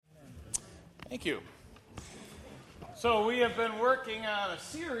Thank you. So we have been working on a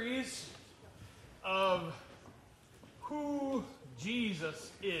series of who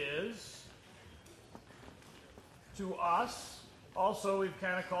Jesus is to us. Also, we've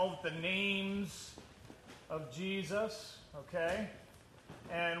kind of called it the names of Jesus, okay?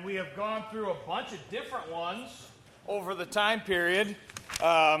 And we have gone through a bunch of different ones over the time period.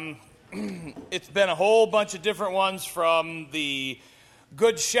 It's been a whole bunch of different ones, from the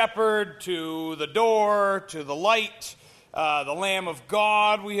Good Shepherd to the door to the light, the Lamb of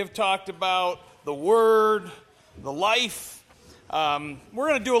God we have talked about, the Word, the life. We're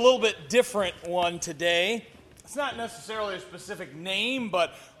going to do a little bit different one today. It's not necessarily a specific name,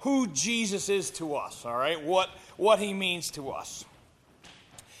 but who Jesus is to us, all right? What he means to us.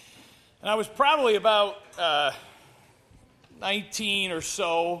 And I was probably about 19 or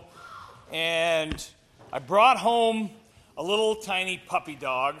so, and I brought home a little tiny puppy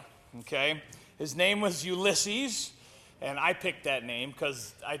dog, okay? His name was Ulysses, and I picked that name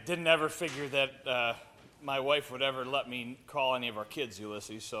because I didn't ever figure that my wife would ever let me call any of our kids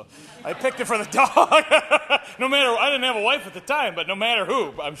Ulysses, so I picked it for the dog. I didn't have a wife at the time, but no matter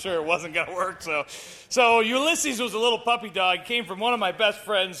who, I'm sure it wasn't going to work. So Ulysses was a little puppy dog. He came from one of my best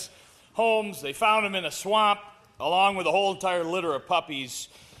friends' homes. They found him in a swamp along with a whole entire litter of puppies.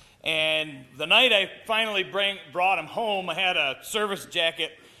 And the night I finally brought him home, I had a service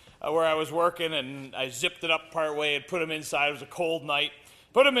jacket where I was working, and I zipped it up part way and put him inside. It was a cold night.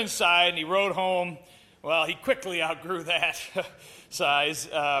 Put him inside, and he rode home. Well, he quickly outgrew that size.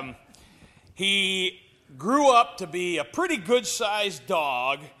 He grew up to be a pretty good-sized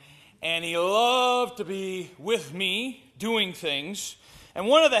dog, and he loved to be with me doing things. And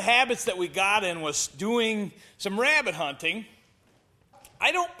one of the habits that we got in was doing some rabbit hunting.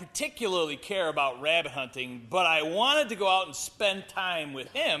 I don't particularly care about rabbit hunting, but I wanted to go out and spend time with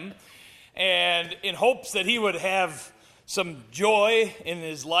him, and in hopes that he would have some joy in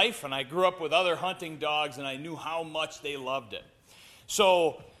his life. And I grew up with other hunting dogs, and I knew how much they loved it.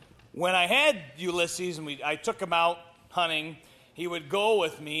 So when I had Ulysses and I took him out hunting, he would go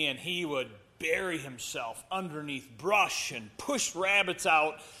with me, and he would bury himself underneath brush and push rabbits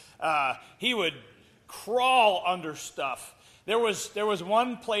out. He would crawl under stuff. There was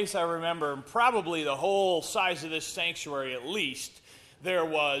one place I remember, probably the whole size of this sanctuary at least, there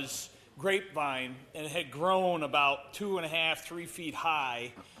was grapevine, and it had grown about 2.5, 3 feet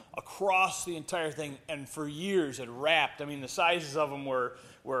high across the entire thing, and for years it wrapped. I mean, the sizes of them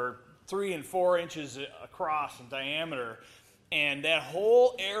were 3 and 4 inches across in diameter, and that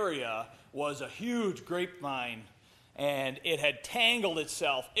whole area was a huge grapevine, and it had tangled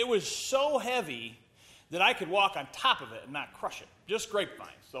itself. It was so heavy that I could walk on top of it and not crush it. Just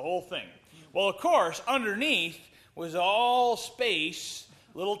grapevines, the whole thing. Well, of course, underneath was all space,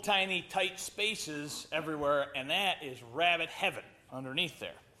 little tiny tight spaces everywhere, and that is rabbit heaven underneath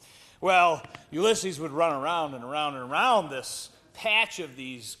there. Well, Ulysses would run around and around and around this patch of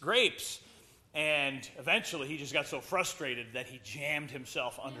these grapes, and eventually he just got so frustrated that he jammed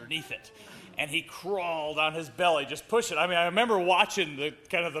himself underneath it. And he crawled on his belly, just pushing. I mean, I remember watching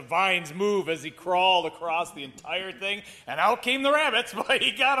the vines move as he crawled across the entire thing, and out came the rabbits, but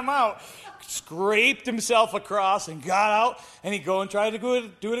he got them out. Scraped himself across and got out, and he'd go and try to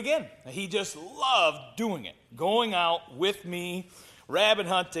do it again. He just loved doing it, going out with me, rabbit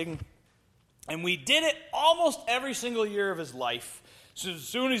hunting, and we did it almost every single year of his life. So as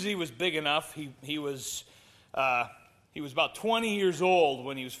soon as he was big enough, he was about 20 years old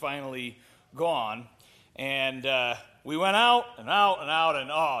when he was finally gone, and we went out and out and out, and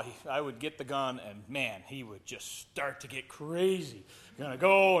I would get the gun, and man, he would just start to get crazy. He's going to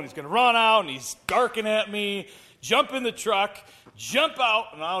go, and he's going to run out, and he's darking at me, jump in the truck, jump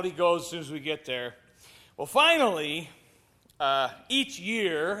out, and out he goes as soon as we get there. Well, finally, each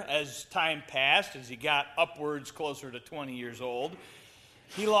year as time passed, as he got upwards closer to 20 years old,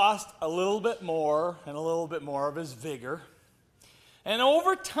 he lost a little bit more and a little bit more of his vigor. And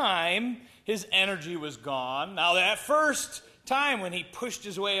over time, his energy was gone. Now, that first time when he pushed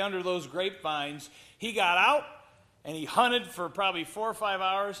his way under those grapevines, he got out and he hunted for probably 4 or 5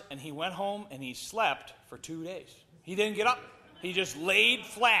 hours, and he went home and he slept for 2 days. He didn't get up. He just laid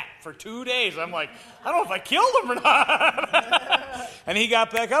flat for 2 days. I'm like, I don't know if I killed him or not. And he got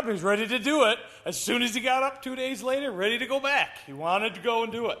back up. He was ready to do it. As soon as he got up 2 days later, ready to go back. He wanted to go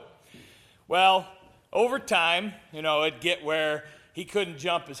and do it. Well, over time, it'd get where he couldn't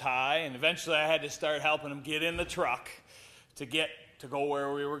jump as high, and eventually I had to start helping him get in the truck to go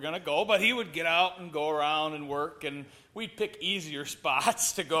where we were going to go. But he would get out and go around and work, and we'd pick easier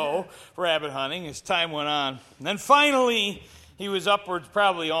spots to go rabbit hunting as time went on. And then finally, He was upwards,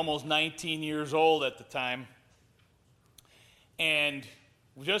 probably almost 19 years old at the time. And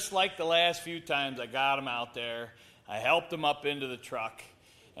just like the last few times, I got him out there. I helped him up into the truck.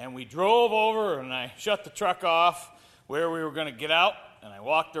 And we drove over, and I shut the truck off where we were going to get out. And I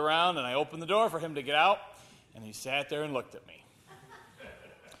walked around, and I opened the door for him to get out. And he sat there and looked at me.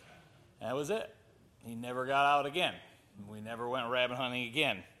 That was it. He never got out again. We never went rabbit hunting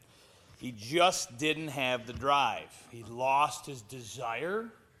again. He just didn't have the drive. He lost his desire.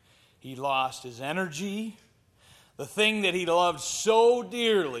 He lost his energy. The thing that he loved so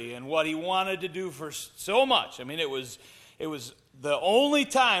dearly and what he wanted to do for so much. I mean, it was the only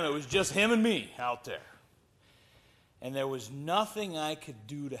time it was just him and me out there. And there was nothing I could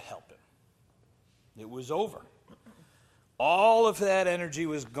do to help him. It was over. All of that energy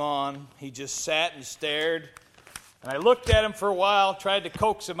was gone. He just sat and stared. And I looked at him for a while, tried to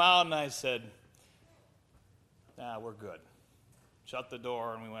coax him out, and I said, we're good. Shut the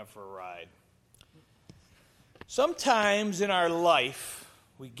door, and we went for a ride. Sometimes in our life,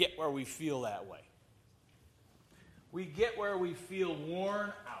 we get where we feel that way. We get where we feel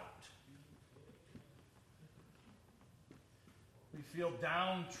worn out. We feel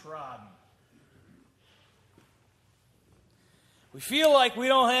downtrodden. We feel like we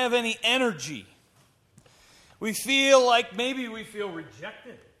don't have any energy. We feel like maybe we feel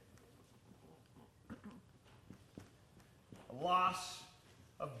rejected. A loss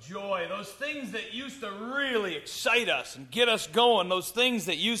of joy. Those things that used to really excite us and get us going, those things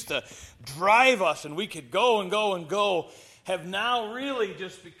that used to drive us and we could go and go and go, have now really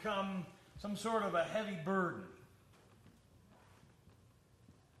just become some sort of a heavy burden.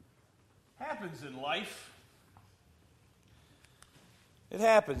 Happens in life. It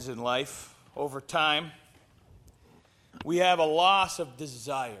happens in life over time. We have a loss of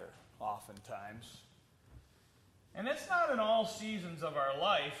desire oftentimes. And it's not in all seasons of our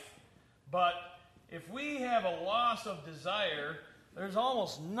life, but if we have a loss of desire, there's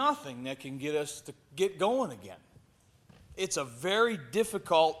almost nothing that can get us to get going again. It's a very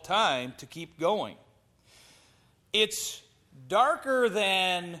difficult time to keep going. It's darker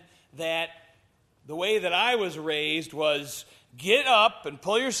than that. The way that I was raised was get up and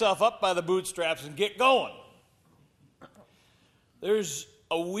pull yourself up by the bootstraps and get going. There's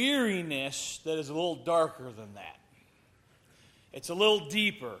a weariness that is a little darker than that. It's a little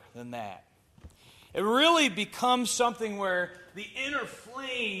deeper than that. It really becomes something where the inner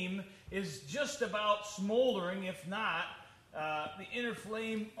flame is just about smoldering, if not, the inner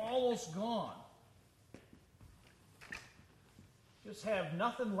flame almost gone. Just have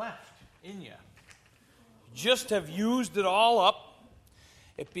nothing left in you. Just have used it all up.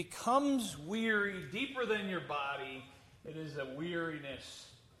 It becomes weary, deeper than your body. It is a weariness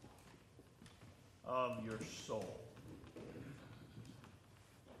of your soul.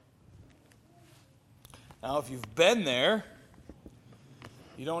 Now, if you've been there,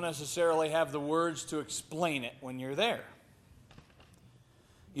 you don't necessarily have the words to explain it when you're there.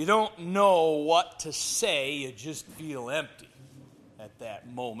 You don't know what to say. You just feel empty at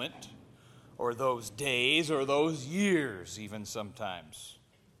that moment, or those days, or those years even sometimes.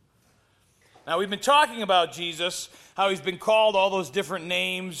 Now, we've been talking about Jesus, how he's been called all those different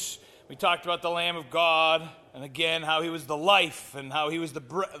names. We talked about the Lamb of God, and again, how he was the life, and how he was the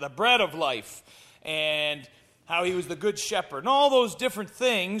bread of life, and how he was the good shepherd, and all those different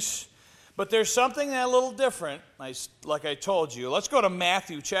things. But there's something a little different, like I told you. Let's go to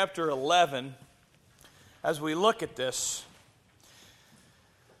Matthew chapter 11 as we look at this.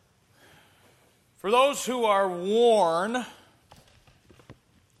 For those who are worn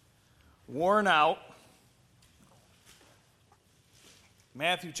out,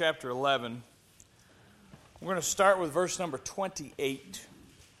 Matthew chapter 11, we're going to start with verse number 28.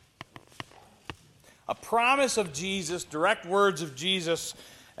 A promise of Jesus, direct words of Jesus.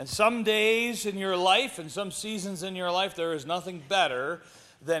 And some days in your life and some seasons in your life, there is nothing better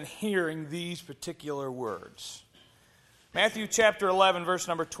than hearing these particular words. Matthew chapter 11, verse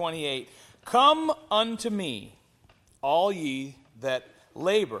number 28. Come unto me, all ye that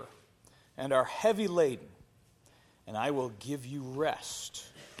labor and are heavy laden, and I will give you rest.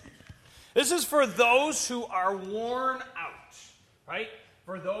 This is for those who are worn out, right?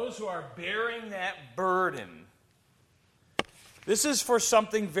 For those who are bearing that burden. This is for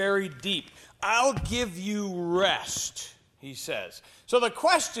something very deep. I'll give you rest, he says. So the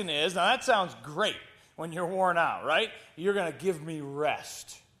question is, now that sounds great when you're worn out, right? You're going to give me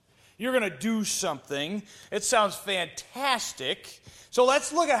rest. You're going to do something. It sounds fantastic. So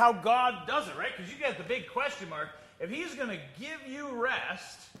let's look at how God does it, right? Because you got the big question mark. If he's going to give you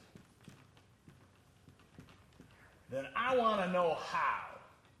rest, then I want to know how.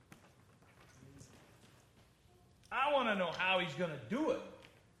 I want to know how he's going to do it.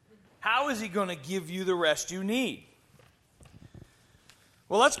 How is he going to give you the rest you need?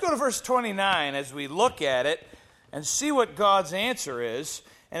 Well, let's go to verse 29 as we look at it and see what God's answer is.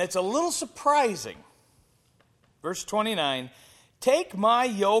 And it's a little surprising. Verse 29, "Take my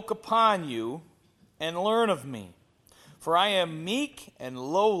yoke upon you and learn of me, for I am meek and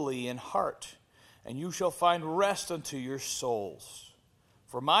lowly in heart, and you shall find rest unto your souls.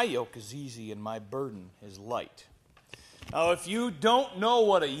 For my yoke is easy and my burden is light." Now, if you don't know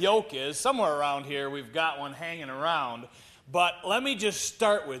what a yoke is, somewhere around here we've got one hanging around. But let me just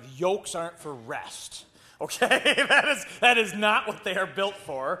start with, yokes aren't for rest. Okay? That is not what they are built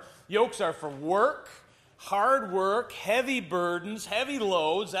for. Yokes are for work, hard work, heavy burdens, heavy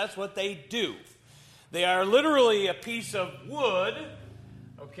loads. That's what they do. They are literally a piece of wood,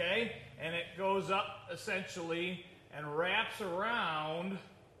 okay? And it goes up essentially and wraps around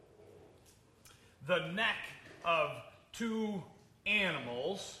the neck of two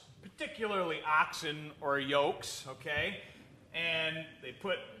animals, particularly oxen or yokes, okay? And they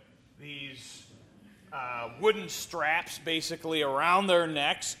put these wooden straps basically around their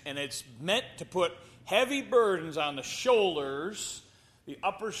necks, and it's meant to put heavy burdens on the shoulders, the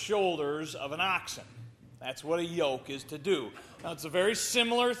upper shoulders of an oxen. That's what a yoke is to do. Now, it's a very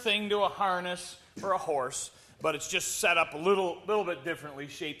similar thing to a harness for a horse, but it's just set up a little bit differently,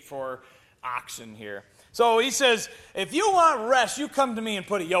 shaped for oxen here. So he says, if you want rest, you come to me and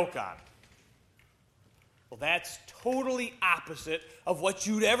put a yoke on. Well, that's totally opposite of what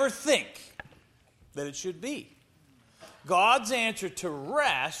you'd ever think that it should be. God's answer to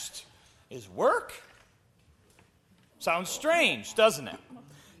rest is work. Sounds strange, doesn't it?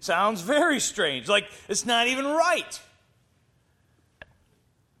 Sounds very strange, like it's not even right.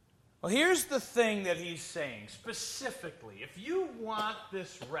 Well, here's the thing that he's saying specifically. If you want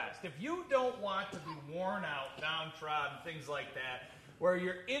this rest, if you don't want to be worn out, downtrodden, things like that, where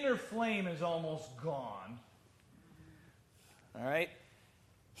your inner flame is almost gone, all right,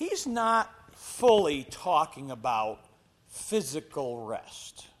 he's not fully talking about physical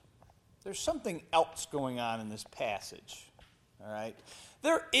rest. There's something else going on in this passage, all right?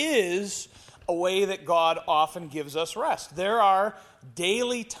 There is a way that God often gives us rest. There are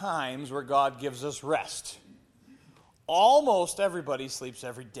daily times where God gives us rest. Almost everybody sleeps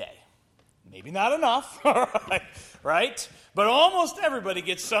every day. Maybe not enough, right? But almost everybody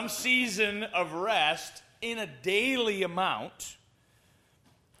gets some season of rest in a daily amount,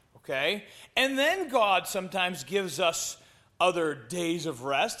 okay? And then God sometimes gives us other days of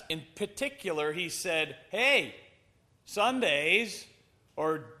rest. In particular, he said, hey, Sundays,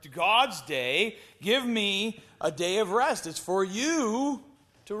 or God's day, give me a day of rest. It's for you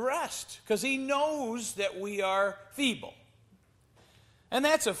to rest, because he knows that we are feeble. And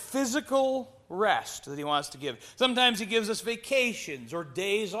that's a physical rest that he wants to give. Sometimes he gives us vacations or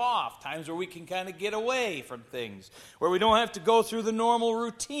days off, times where we can kind of get away from things, where we don't have to go through the normal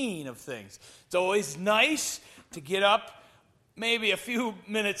routine of things. It's always nice to get up maybe a few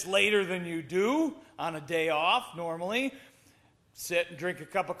minutes later than you do on a day off normally. Sit and drink a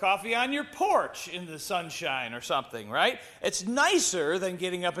cup of coffee on your porch in the sunshine or something, right? It's nicer than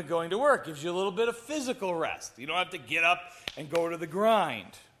getting up and going to work. Gives you a little bit of physical rest. You don't have to get up and go to the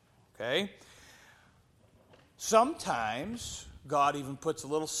grind, okay? Sometimes God even puts a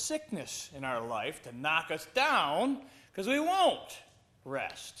little sickness in our life to knock us down because we won't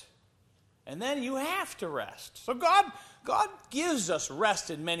rest. And then you have to rest. So God gives us rest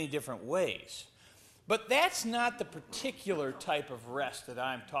in many different ways. But that's not the particular type of rest that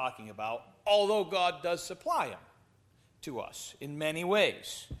I'm talking about, although God does supply them to us in many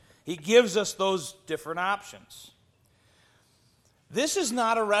ways. He gives us those different options. This is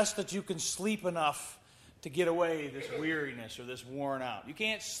not a rest that you can sleep enough to get away this weariness or this worn out. You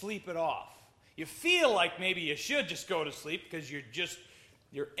can't sleep it off. You feel like maybe you should just go to sleep because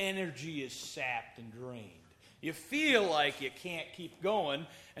your energy is sapped and drained. You feel like you can't keep going,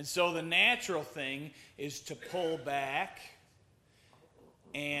 and so the natural thing is to pull back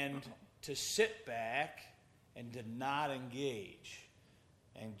and to sit back and to not engage.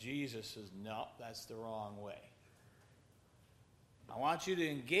 And Jesus says, no, that's the wrong way. I want you to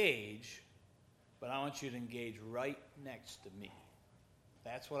engage, but I want you to engage right next to me.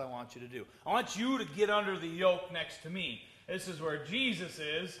 That's what I want you to do. I want you to get under the yoke next to me. This is where Jesus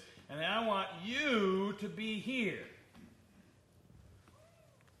is, and I want you to be here.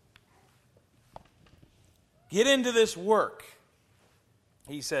 Get into this work.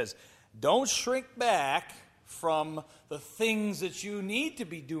 He says, don't shrink back from the things that you need to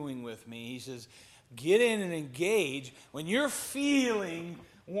be doing with me. He says, Get in and engage. When you're feeling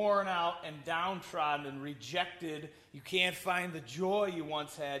worn out and downtrodden and rejected, you can't find the joy you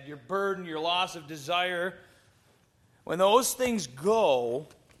once had, your burden, your loss of desire. When those things go,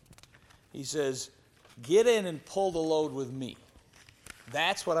 he says, get in and pull the load with me.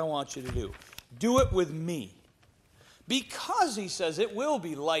 That's what I want you to do. Do it with me. Because, he says, it will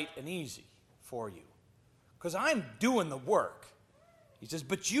be light and easy for you. Because I'm doing the work. He says,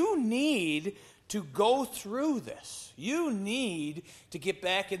 but you need to go through this. You need to get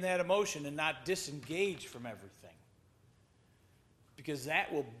back in that emotion and not disengage from everything. Because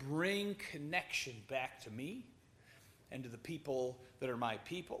that will bring connection back to me and to the people that are my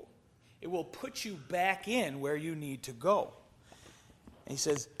people. It will put you back in where you need to go. And he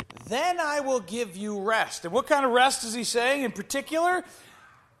says, then I will give you rest. And what kind of rest is he saying in particular?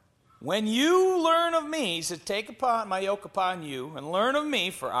 When you learn of me, he says, take upon my yoke upon you and learn of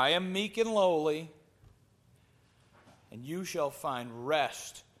me, for I am meek and lowly, and you shall find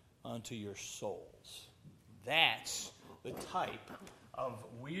rest unto your souls. That's the type of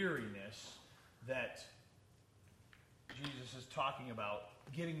weariness that Jesus is talking about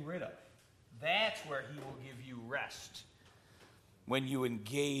getting rid of. That's where he will give you rest, when you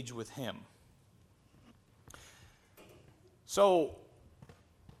engage with him. So,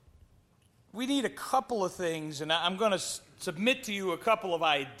 we need a couple of things, and I'm going to submit to you a couple of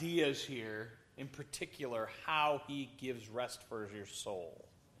ideas here, in particular, how he gives rest for your soul.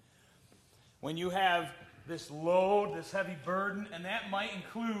 When you have this load, this heavy burden, and that might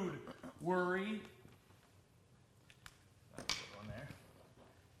include worry.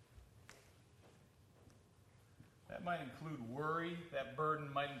 That might include worry. That burden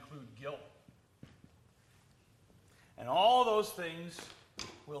might include guilt. And all those things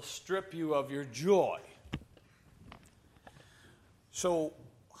will strip you of your joy. So,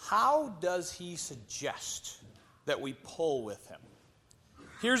 how does he suggest that we pull with him?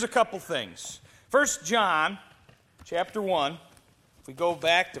 Here's a couple things. 1 John chapter 1. If we go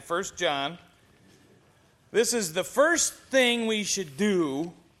back to 1 John, this is the first thing we should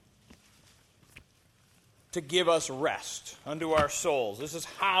do to give us rest unto our souls. This is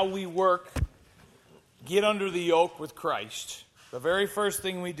how we work, get under the yoke with Christ. The very first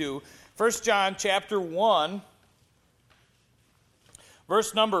thing we do. 1 John chapter 1,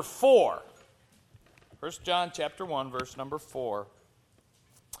 verse number 4. 1 John chapter 1, verse number 4.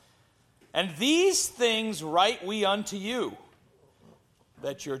 And these things write we unto you,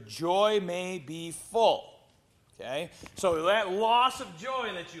 that your joy may be full. Okay? So that loss of joy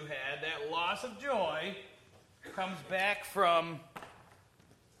that you had, that loss of joy comes back from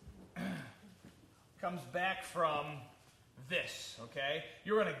this, okay?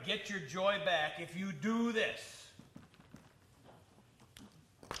 You're going to get your joy back if you do this.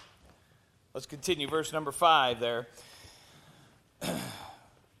 Let's continue, verse number 5 there.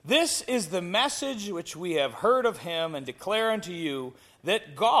 This is the message which we have heard of him and declare unto you,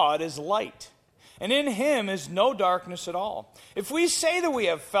 that God is light, and in him is no darkness at all. If we say that we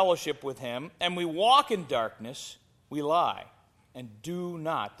have fellowship with him, and we walk in darkness, we lie, and do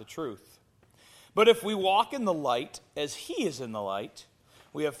not the truth. But if we walk in the light, as he is in the light,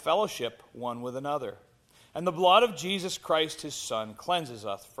 we have fellowship one with another. And the blood of Jesus Christ, his Son, cleanses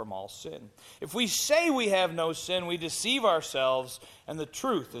us from all sin. If we say we have no sin, we deceive ourselves, and the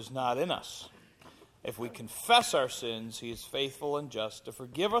truth is not in us. If we confess our sins, he is faithful and just to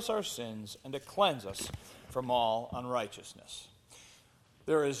forgive us our sins and to cleanse us from all unrighteousness.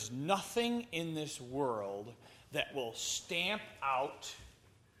 There is nothing in this world that will stamp out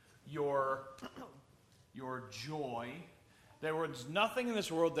your joy. There is nothing in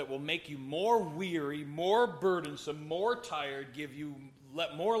this world that will make you more weary, more burdensome, more tired, give you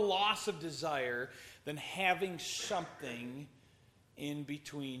more loss of desire than having something in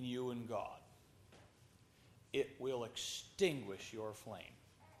between you and God. It will extinguish your flame.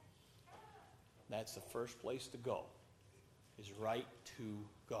 That's the first place to go, is right to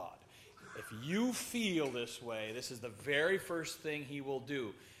God. If you feel this way, this is the very first thing he will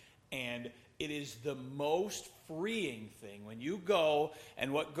do. And it is the most freeing thing. When you go,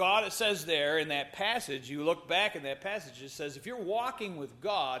 and what God says there in that passage, you look back in that passage, it says, if you're walking with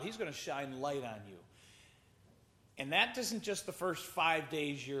God, he's going to shine light on you. And that isn't just the first 5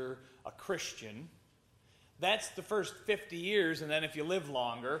 days you're a Christian. That's the first 50 years, and then if you live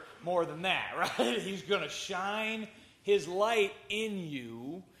longer, more than that, right? He's going to shine his light in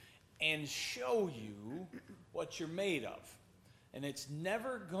you and show you what you're made of. And it's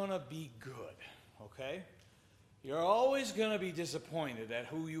never going to be good, okay? You're always going to be disappointed at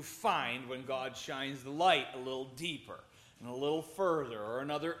who you find when God shines the light a little deeper. and a little further or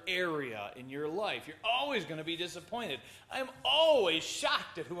another area in your life. You're always going to be disappointed. I'm always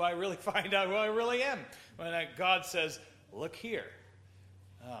shocked at who I really find out who I really am. When God says, look here.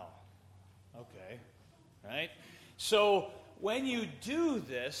 Oh, okay. Right? So when you do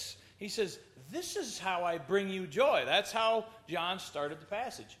this, he says, this is how I bring you joy. That's how John started the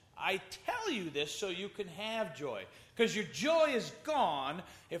passage. I tell you this so you can have joy. Because your joy is gone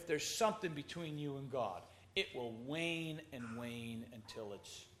if there's something between you and God. It will wane and wane until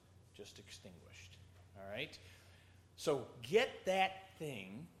it's just extinguished. All right? So get that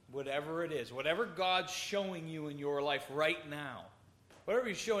thing, whatever it is, whatever God's showing you in your life right now, whatever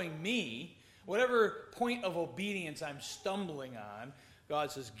He's showing me, whatever point of obedience I'm stumbling on,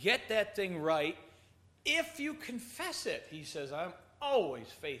 God says, get that thing right. If you confess it, He says, I'm always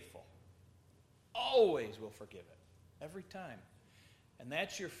faithful. Always will forgive it. Every time. And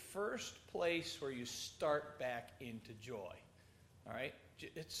that's your first place where you start back into joy. All right?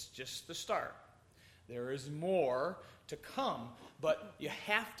 It's just the start. There is more to come, but you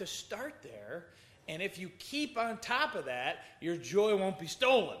have to start there. And if you keep on top of that, your joy won't be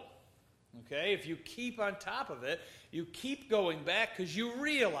stolen. Okay? If you keep on top of it, you keep going back because you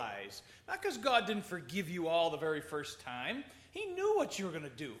realize, not because God didn't forgive you all the very first time. He knew what you were going to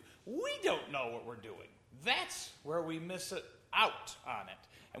do. We don't know what we're doing. That's where we miss it out on it.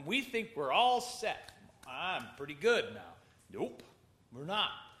 And we think we're all set. I'm pretty good now. Nope, we're not.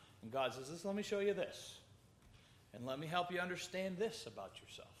 And God says, let me show you this. And let me help you understand this about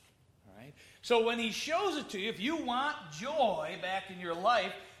yourself. All right? So when He shows it to you, if you want joy back in your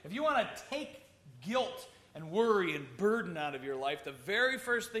life, if you want to take guilt and worry and burden out of your life, the very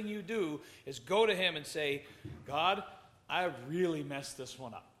first thing you do is go to Him and say, God, I really messed this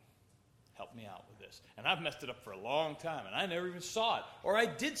one up. Help me out with this. And I've messed it up for a long time, and I never even saw it. Or I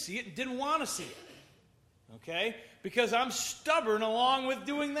did see it and didn't want to see it. Okay? Because I'm stubborn along with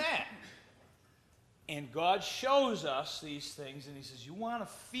doing that. And God shows us these things, and He says, you want to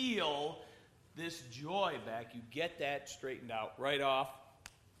feel this joy back, you get that straightened out right off.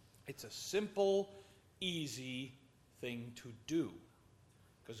 It's a simple, easy thing to do.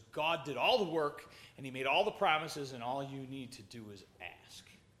 Because God did all the work, and He made all the promises, and all you need to do is ask.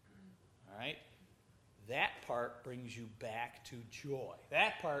 All right? That part brings you back to joy.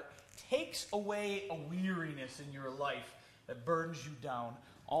 That part takes away a weariness in your life that burdens you down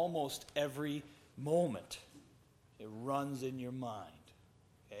almost every moment. It runs in your mind.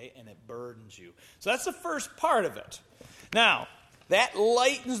 Okay? And it burdens you. So that's the first part of it. Now, that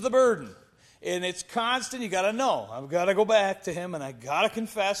lightens the burden. And it's constant. You got to know. I've got to go back to Him, and I got to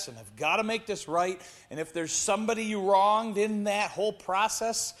confess, and I've got to make this right. And if there's somebody you wronged in that whole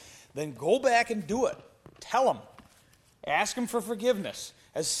process, then go back and do it. Tell them. Ask Him for forgiveness.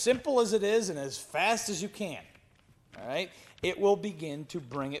 As simple as it is and as fast as you can. All right? It will begin to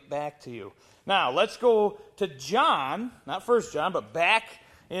bring it back to you. Now, let's go to John, not 1 John, but back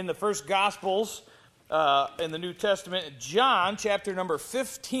in the first Gospels in the New Testament. John, chapter number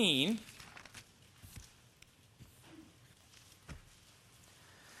 15.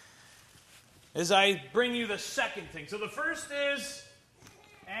 As I bring you the second thing. So the first is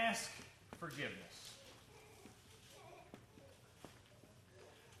ask forgiveness.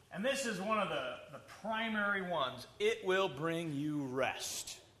 And this is one of the primary ones. It will bring you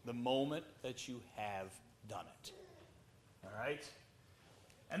rest the moment that you have done it. All right?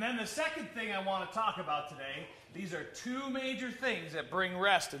 And then the second thing I want to talk about today, these are two major things that bring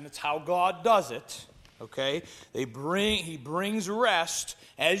rest, and it's how God does it. Okay? He brings rest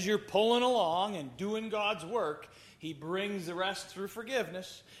as you're pulling along and doing God's work. He brings the rest through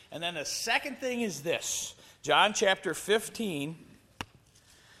forgiveness. And then the second thing is this. John chapter 15.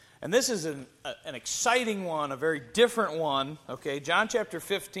 And this is an exciting one, a very different one. Okay, John chapter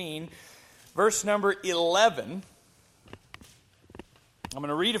 15, verse number 11. I'm going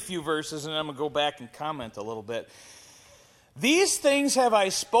to read a few verses, and then I'm going to go back and comment a little bit. These things have I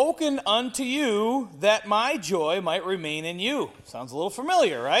spoken unto you, that my joy might remain in you. Sounds a little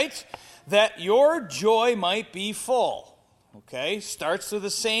familiar, right? That your joy might be full. Okay, starts with the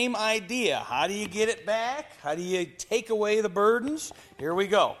same idea. How do you get it back? How do you take away the burdens? Here we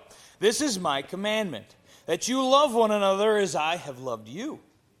go. This is my commandment, that you love one another as I have loved you.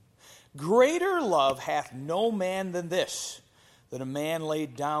 Greater love hath no man than this, that a man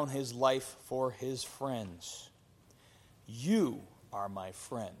laid down his life for his friends. You are my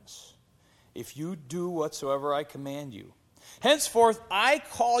friends, if you do whatsoever I command you. Henceforth I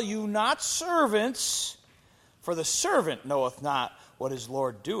call you not servants, for the servant knoweth not what his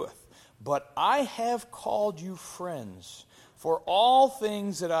Lord doeth. But I have called you friends. For all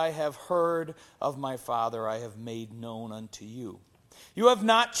things that I have heard of my Father I have made known unto you. You have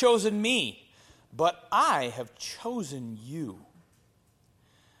not chosen me, but I have chosen you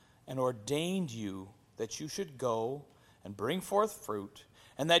and ordained you that you should go and bring forth fruit,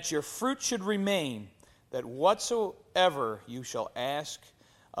 and that your fruit should remain, that whatsoever you shall ask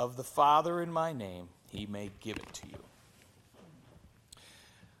of the Father in my name, he may give it to you.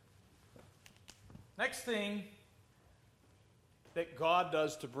 Next thing that God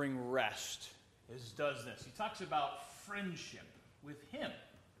does to bring rest does this. He talks about friendship with him.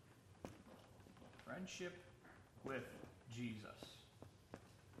 Friendship with Jesus.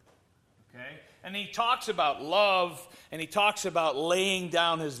 Okay? And he talks about love, and he talks about laying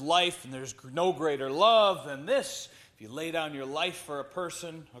down his life, and there's no greater love than this. If you lay down your life for a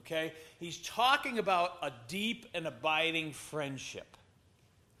person, okay? He's talking about a deep and abiding friendship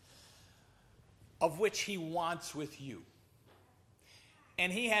of which he wants with you.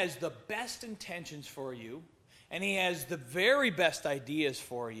 And he has the best intentions for you, and he has the very best ideas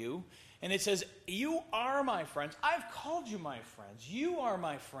for you. And it says, you are my friends. I've called you my friends. You are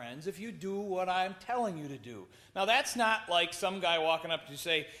my friends if you do what I'm telling you to do. Now, that's not like some guy walking up to you and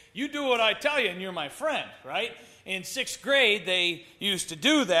say, you do what I tell you and you're my friend, right? In 6th grade, they used to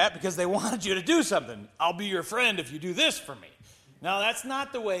do that because they wanted you to do something. I'll be your friend if you do this for me. Now, that's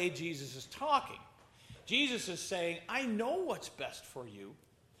not the way Jesus is talking. Jesus is saying, I know what's best for you.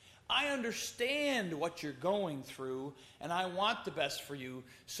 I understand what you're going through, and I want the best for you,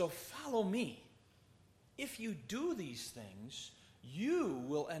 so follow me. If you do these things, you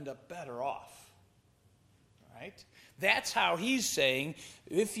will end up better off. All right? That's how he's saying,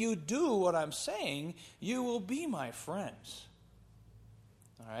 if you do what I'm saying, you will be my friends.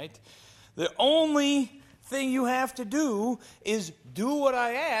 All right? The only thing you have to do is do what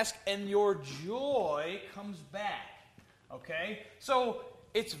I ask, and your joy comes back. Okay? So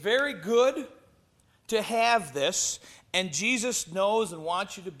it's very good to have this, and Jesus knows and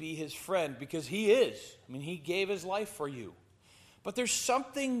wants you to be his friend because he is. I mean, he gave his life for you. But there's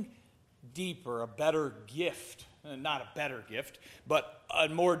something deeper, a better gift. Not a better gift, but a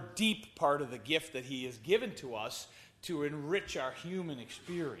more deep part of the gift that he has given to us to enrich our human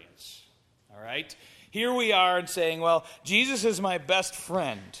experience. All right? Here we are and saying, well, Jesus is my best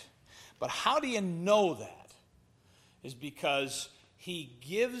friend. But how do you know that? Is because he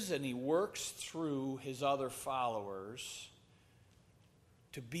gives and he works through his other followers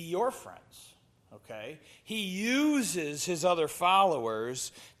to be your friends. Okay? He uses his other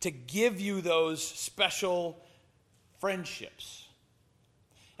followers to give you those special friendships.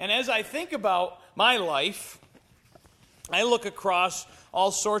 And as I think about my life, I look across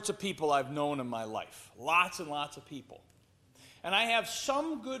all sorts of people I've known in my life. Lots and lots of people. And I have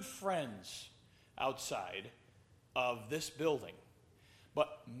some good friends outside of this building.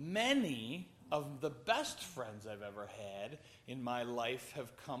 But many of the best friends I've ever had in my life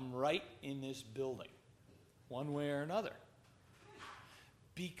have come right in this building, one way or another.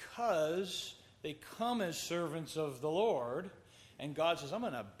 Because they come as servants of the Lord, and God says, I'm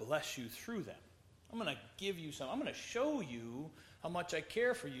going to bless you through them. I'm going to give you some. I'm going to show you how much I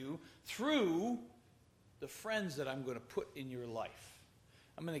care for you through the friends that I'm going to put in your life.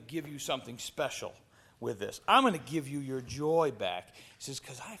 I'm going to give you something special with this. I'm going to give you your joy back. He says,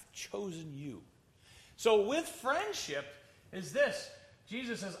 because I've chosen you. So with friendship is this.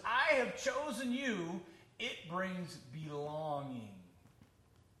 Jesus says, I have chosen you. It brings belonging.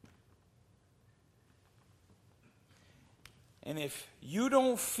 And if you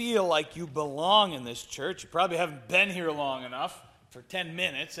don't feel like you belong in this church, you probably haven't been here long enough, for 10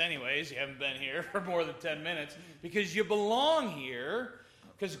 minutes anyways, you haven't been here for more than 10 minutes, because you belong here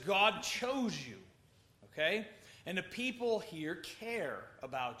because God chose you, okay? And the people here care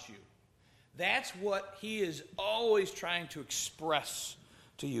about you. That's what he is always trying to express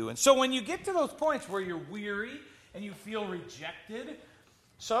to you. And so when you get to those points where you're weary and you feel rejected,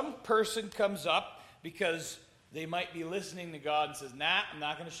 some person comes up because they might be listening to God and says, nah, I'm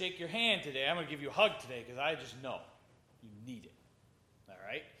not going to shake your hand today. I'm going to give you a hug today because I just know you need it. All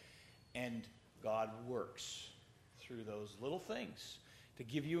right? And God works through those little things to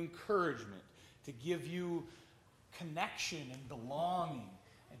give you encouragement, to give you connection and belonging,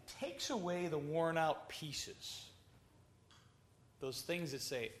 and takes away the worn out pieces. Those things that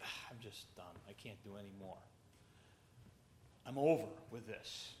say, I'm just done. I can't do any more. I'm over with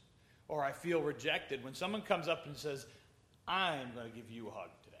this. Or I feel rejected. When someone comes up and says, I'm going to give you a hug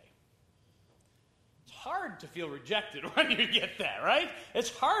today. It's hard to feel rejected when you get that, right? It's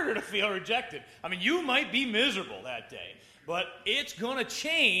harder to feel rejected. I mean, you might be miserable that day, but it's going to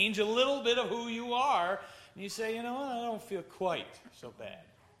change a little bit of who you are and you say, you know what, I don't feel quite so bad.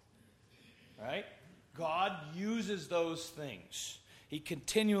 Right? God uses those things. He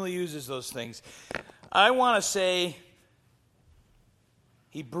continually uses those things. I want to say,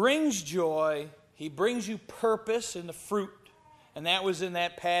 He brings joy, He brings you purpose in the fruit. And that was in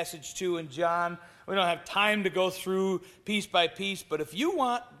that passage too in John. We don't have time to go through piece by piece, but if you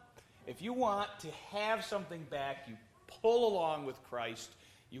want to have something back, you pull along with Christ,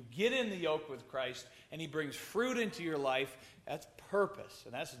 you get in the yoke with Christ, and He brings fruit into your life. That's purpose.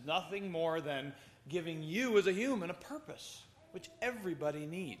 And that's nothing more than giving you as a human a purpose, which everybody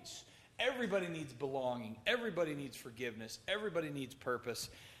needs. Everybody needs belonging. Everybody needs forgiveness. Everybody needs purpose.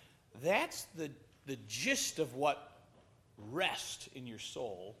 That's the gist of what rest in your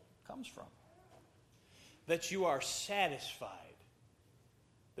soul comes from. That you are satisfied.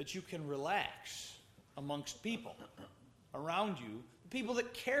 That you can relax amongst people around you, people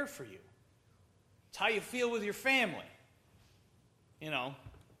that care for you. It's how you feel with your family. You know,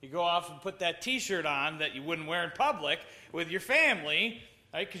 you go off and put that t-shirt on that you wouldn't wear in public with your family,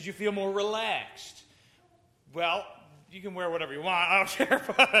 right, because you feel more relaxed. Well, you can wear whatever you want, I don't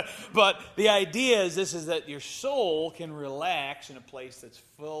care. But the idea is this, is that your soul can relax in a place that's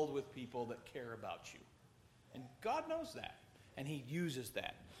filled with people that care about you. And God knows that, and He uses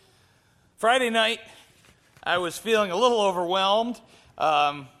that. Friday night, I was feeling a little overwhelmed.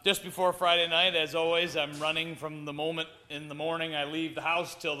 Just before Friday night, as always, I'm running from the moment in the morning I leave the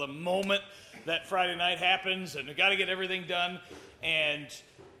house till the moment that Friday night happens, and I've got to get everything done, and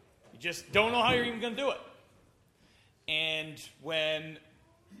you just don't know how you're even going to do it. And when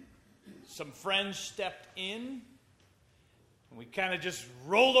some friends stepped in, and we kind of just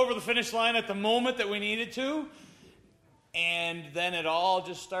rolled over the finish line at the moment that we needed to, and then it all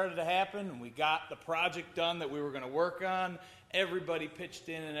just started to happen, and we got the project done that we were going to work on. Everybody pitched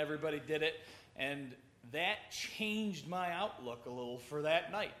in, and everybody did it, and that changed my outlook a little for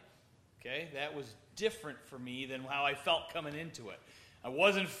that night. Okay, that was different for me than how I felt coming into it. I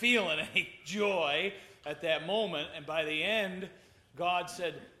wasn't feeling any joy at that moment, and by the end, God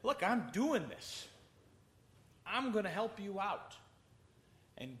said, look, I'm doing this. I'm going to help you out.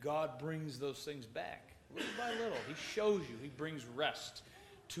 And God brings those things back. Little by little, He shows you. He brings rest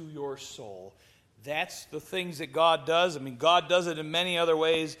to your soul. That's the things that God does. I mean, God does it in many other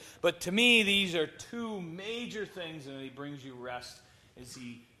ways, but to me, these are two major things that He brings you rest. Is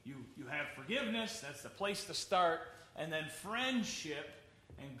you have forgiveness, that's the place to start, and then friendship,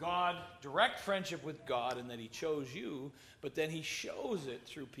 and God, direct friendship with God, and that He chose you, but then He shows it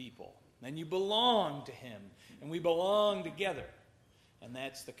through people. Then you belong to Him, and we belong together. And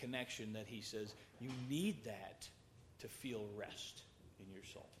that's the connection that He says, you need that to feel rest in your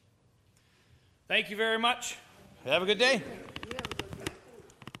soul. Thank you very much. Have a good day.